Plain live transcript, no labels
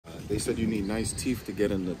They said you need nice teeth to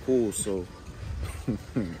get in the pool, so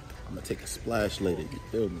I'm gonna take a splash later, you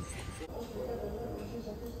feel me?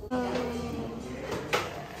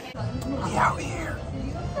 We out here.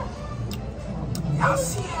 Y'all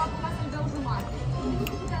see it?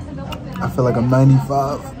 I feel like I'm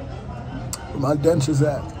 95. Where my dentures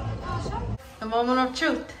at? The moment of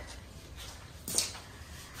truth.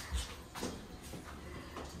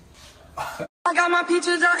 I got my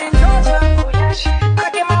peaches out in Georgia. I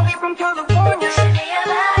get my weed from California.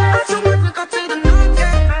 I took work to go to the north.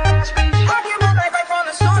 I get my life right from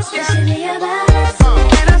the source. Can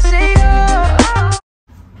I say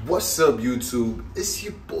What's up, YouTube? It's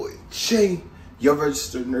your boy Jay, your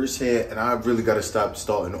registered nurse here, and I really gotta stop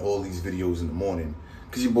starting all these videos in the morning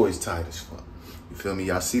because your boy's tired as fuck. You feel me?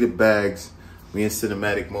 Y'all see the bags. We in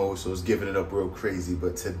cinematic mode, so it's giving it up real crazy.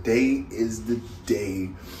 But today is the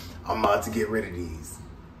day I'm about to get rid of these.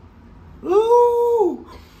 Woo!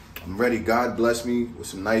 I'm ready. God bless me with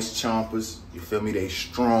some nice chompers. You feel me? They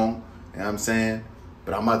strong. You know what I'm saying?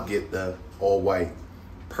 But I'm about to get the all white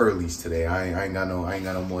pearlies today. I ain't got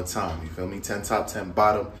no more time. You feel me? 10 top, 10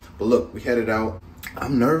 bottom. But look, we headed out.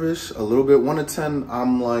 I'm nervous a little bit. 1 to 10,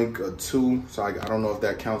 I'm like a 2. So I don't know if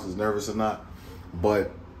that counts as nervous or not.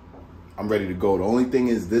 But I'm ready to go. The only thing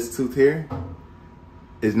is this tooth here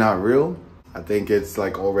is not real. I think it's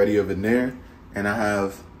like already a veneer, and I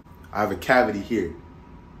have a cavity here,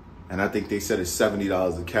 and I think they said it's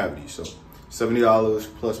 $70 a cavity. So $70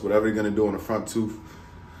 plus whatever they're gonna do on the front tooth,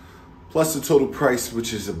 plus the total price,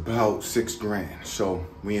 which is about $6 grand. So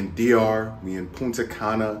we in DR, we in Punta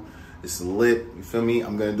Cana. It's lit. You feel me?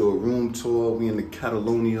 I'm gonna do a room tour. We in the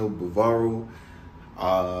Catalonia, Bavaro.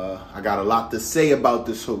 I got a lot to say about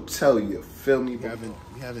this hotel. You feel me?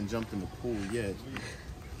 We haven't jumped in the pool yet.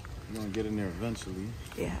 We're gonna get in there eventually.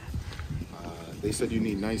 Yeah. They said you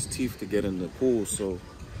need nice teeth to get in the pool, so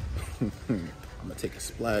I'm gonna take a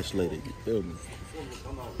splash later, you feel me?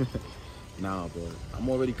 Nah, but I'm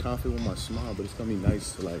already confident with my smile, but it's gonna be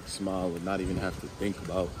nice to like smile and not even have to think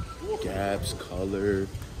about gaps, color,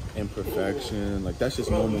 imperfection. Like that's just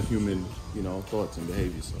normal human, you know, thoughts and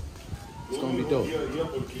behavior, so it's gonna be dope.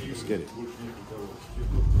 Let's get it.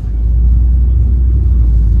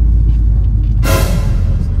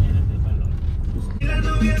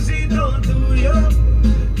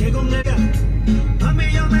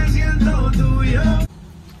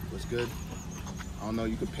 What's good? I don't know,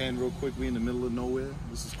 you could pan real quick. We in the middle of nowhere.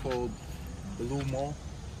 This is called Blue Mall.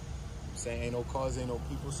 I'm saying ain't no cars, ain't no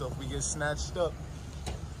people, so if we get snatched up,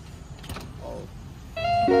 oh.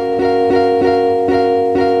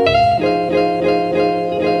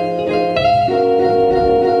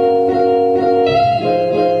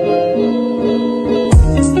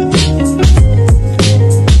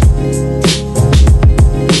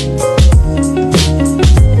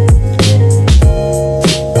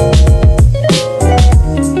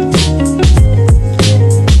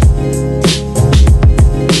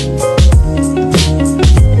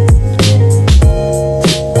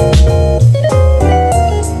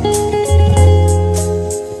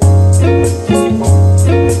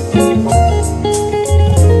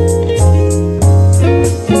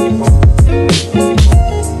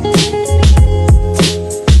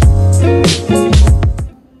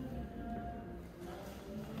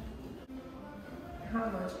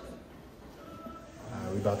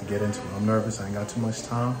 We about to get into it. I'm nervous. I ain't got too much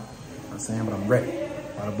time. I'm saying, but I'm ready.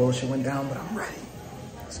 A lot of bullshit went down, but I'm ready.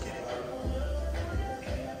 Let's get it.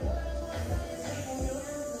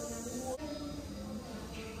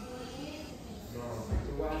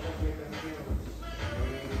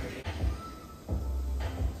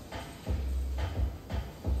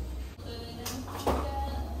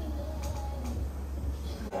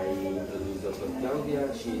 I introduce Dr.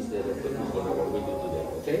 Claudia. She is the doctor who's going to work with you today,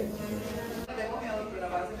 okay?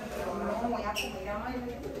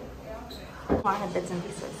 100 bits and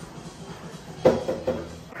pieces.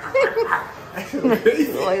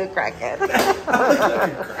 Like a crackhead.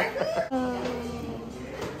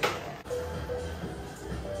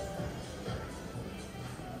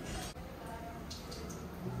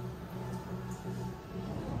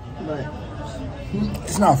 But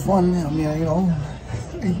it's not fun, I mean, you know.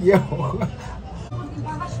 Yo.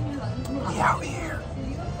 We out here.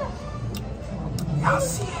 Y'all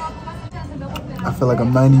see it? I feel like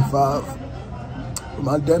I'm 95.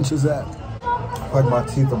 Where my dentures at? Like my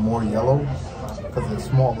teeth are more yellow because they're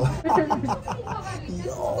smaller.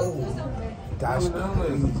 Yo, that's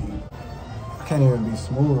crazy. I can't even be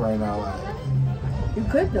smooth right now. Like, you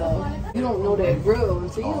could though. You don't know that real,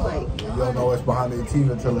 so you like. You don't know what's behind their teeth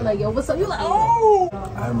until Like, yo, what's up? You like, oh.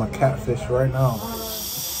 I have my catfish right now.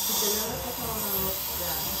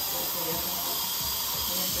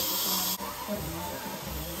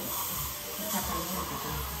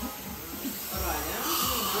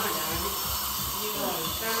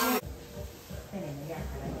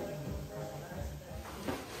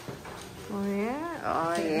 Oh yeah.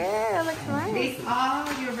 Oh yeah. It looks nice. These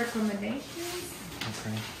are your recommendations.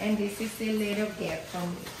 Okay. And this is a little gift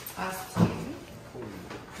from us too.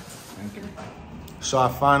 Thank you. So I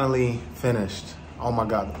finally finished. Oh my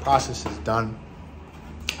God, the process is done.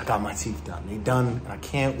 I got my teeth done. They done, and I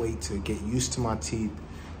can't wait to get used to my teeth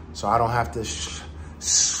so I don't have to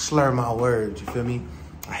slur my words, you feel me?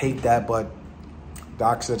 I hate that, but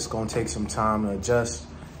Doc said it's gonna take some time to adjust,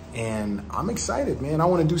 and I'm excited, man. I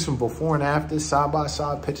wanna do some before and after,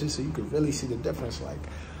 side-by-side pictures so you can really see the difference. Like,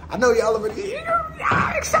 I know y'all already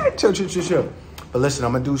excited, chill. But listen,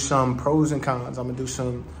 I'm gonna do some pros and cons. I'm gonna do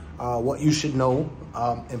some what you should know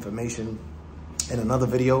information in another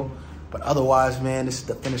video. But otherwise, man, this is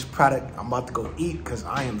the finished product. I'm about to go eat because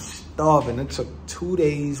I am starving. It took 2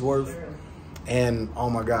 days worth. And oh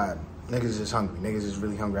my God, niggas is hungry. Niggas is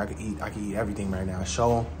really hungry. I can eat everything right now.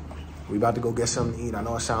 So we about to go get something to eat. I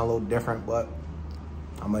know it sounds a little different, but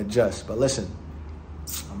I'm gonna adjust. But listen,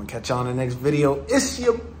 I'm gonna catch y'all in the next video. It's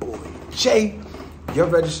your boy, Jay, your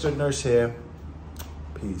registered nurse here.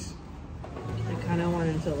 Peace. I kind of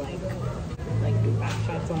wanted to like do back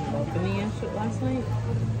shots on the balcony and shit last night.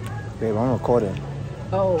 Babe, I'm recording.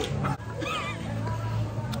 Oh.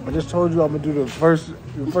 I just told you I'm gonna do the first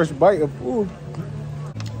bite of food.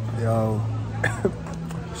 Yo.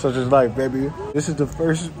 Such is life, baby. This is the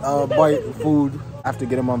first bite of food after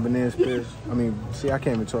getting my Veneers place. I mean, see, I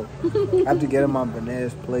can't even talk. After getting my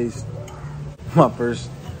Veneers place, my first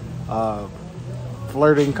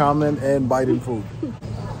flirting comment and biting food.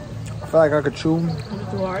 I feel like I could chew.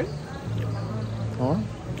 Too hard? Huh?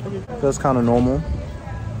 Feels kind of normal.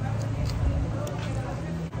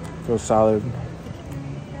 Feels solid.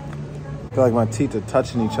 I feel like my teeth are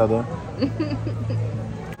touching each other.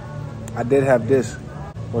 I did have this.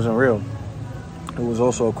 Wasn't real. It was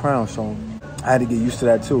also a crown, so I had to get used to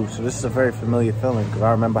that too. So this is a very familiar feeling because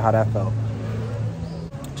I remember how that felt.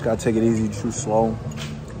 Just gotta take it easy, chew slow.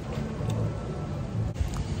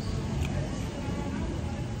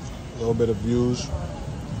 A little bit of views.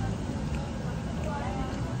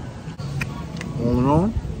 Going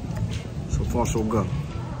on. So far, so good.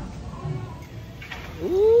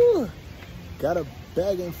 Ooh, gotta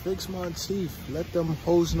bag and fix my teeth. Let them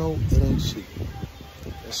hoes know it ain't cheap.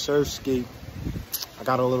 The Surfski. I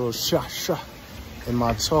got a little sha in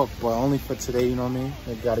my talk, but only for today, you know what I mean?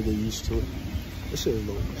 I gotta get used to it. This shit is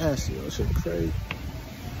a little nasty, this shit crazy.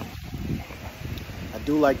 I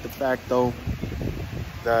do like the fact though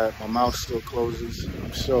that my mouth still closes.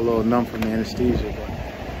 I'm still a little numb from the anesthesia, but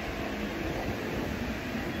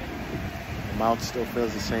the mouth still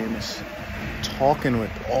feels the same. It's talking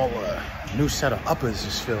with all a new set of uppers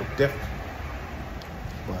just feel different.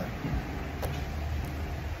 But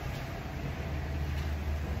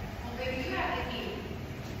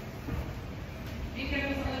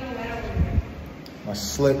I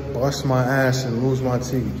slip, bust my ass, and lose my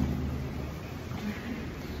teeth.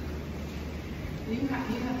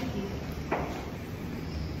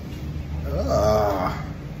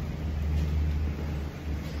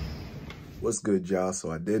 What's good, y'all?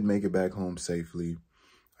 So I did make it back home safely.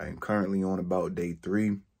 I am currently on about day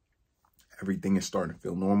 3. Everything is starting to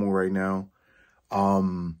feel normal right now.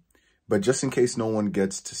 But just in case no one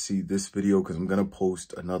gets to see this video, because I'm going to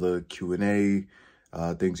post another Q&A,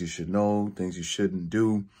 things you should know, things you shouldn't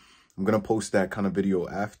do. I'm going to post that kind of video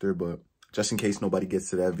after, but just in case nobody gets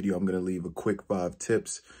to that video, I'm going to leave a quick 5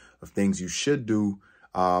 tips of things you should do,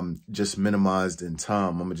 just minimized in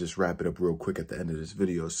time. I'm going to just wrap it up real quick at the end of this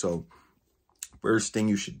video. So first thing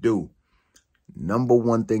you should do, number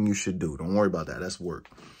 1 thing you should do, don't worry about that, that's work.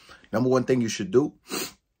 Number 1 thing you should do,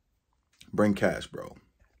 bring cash, bro.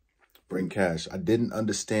 Bring cash. I didn't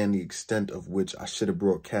understand the extent of which I should have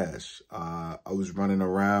brought cash. I was running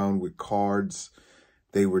around with cards.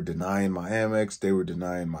 They were denying my Amex. They were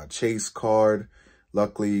denying my Chase card.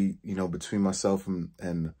 Luckily, you know, between myself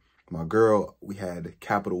and my girl, we had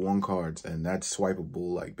Capital One cards, and that's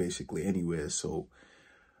swipeable like basically anywhere. So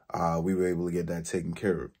we were able to get that taken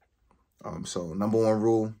care of. So number 1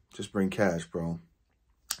 rule, just bring cash, bro.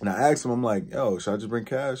 And I asked him, I'm like, yo, should I just bring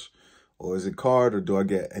cash? Or is it card, or do I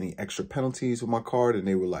get any extra penalties with my card? And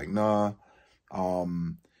they were like, nah.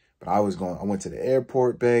 But I went to the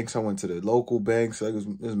airport banks. I went to the local banks. Like, it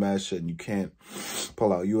was mad shit. And you can't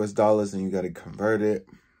pull out US dollars and you got to convert it.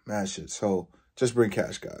 Mad shit. So just bring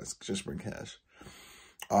cash, guys. Just bring cash.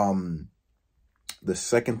 The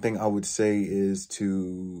second thing I would say is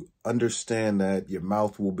to understand that your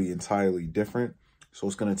mouth will be entirely different. So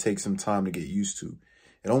it's going to take some time to get used to.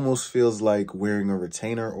 It almost feels like wearing a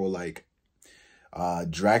retainer, or like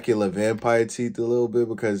Dracula vampire teeth a little bit,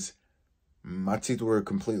 because my teeth were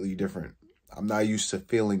completely different I'm not used to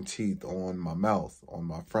feeling teeth on my mouth, on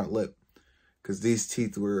my front lip, because these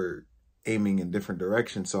teeth were aiming in different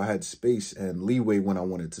directions. So I had space and leeway when I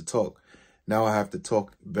wanted to talk. Now I have to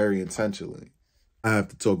talk very intentionally.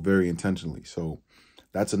 So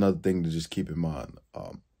that's another thing to just keep in mind.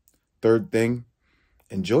 Third thing,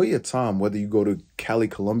 enjoy your time, whether you go to Cali,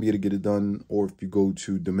 Colombia to get it done, or if you go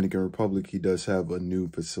to Dominican Republic, he does have a new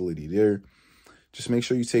facility there. Just make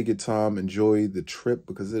sure you take your time, enjoy the trip,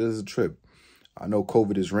 because it is a trip. I know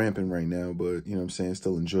COVID is rampant right now, but you know what I'm saying,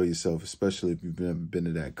 still enjoy yourself, especially if you've never been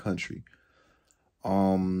to that country.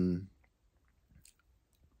 Number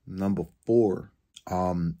 4.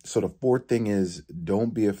 So the fourth thing is,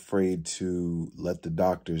 don't be afraid to let the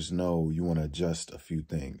doctors know you want to adjust a few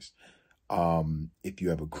things. If you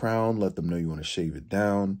have a crown, let them know you want to shave it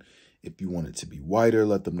down. If you want it to be whiter,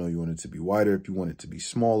 let them know you want it to be whiter. If you want it to be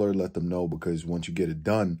smaller, let them know, because once you get it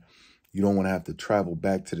done, you don't want to have to travel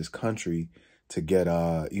back to this country to get,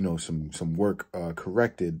 you know, some work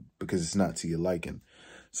corrected because it's not to your liking.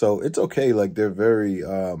 So it's okay. Like, they're very,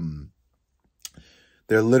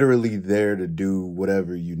 they're literally there to do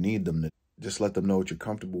whatever you need them to. Just let them know what you're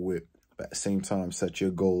comfortable with. But at the same time, set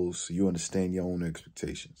your goals so you understand your own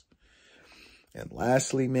expectations. And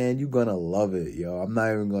lastly, man, you're going to love it, yo. I'm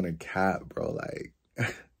not even going to cap, bro. Like,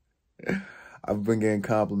 I've been getting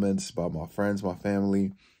compliments by my friends, my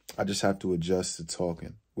family. I just have to adjust to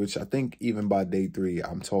talking, which I think even by day 3,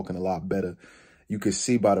 I'm talking a lot better. You could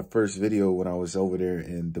see by the first video when I was over there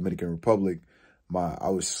in Dominican Republic, I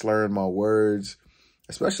was slurring my words.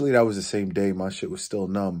 Especially that was the same day, my shit was still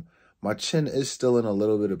numb. My chin is still in a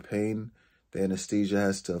little bit of pain. The anesthesia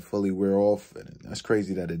has to fully wear off. And that's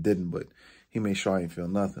crazy that it didn't, but he made sure I ain't feel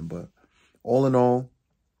nothing. But all in all,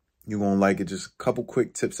 you're going to like it. Just a couple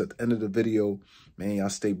quick tips at the end of the video. Man, y'all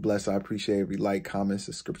stay blessed. I appreciate every like, comment,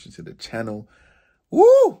 subscription to the channel.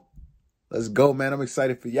 Woo! Let's go, man. I'm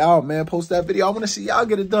excited for y'all, man. Post that video. I want to see y'all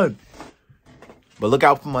get it done. But look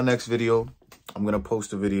out for my next video. I'm going to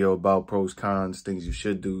post a video about pros, cons, things you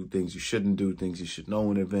should do, things you shouldn't do, things you should know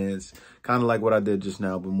in advance. Kind of like what I did just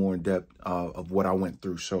now, but more in depth of what I went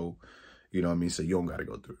through. So, you know what I mean? So you don't got to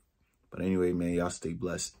go through. But anyway, man, y'all stay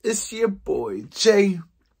blessed. It's your boy, Jay,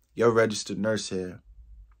 your registered nurse here.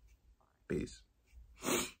 Peace.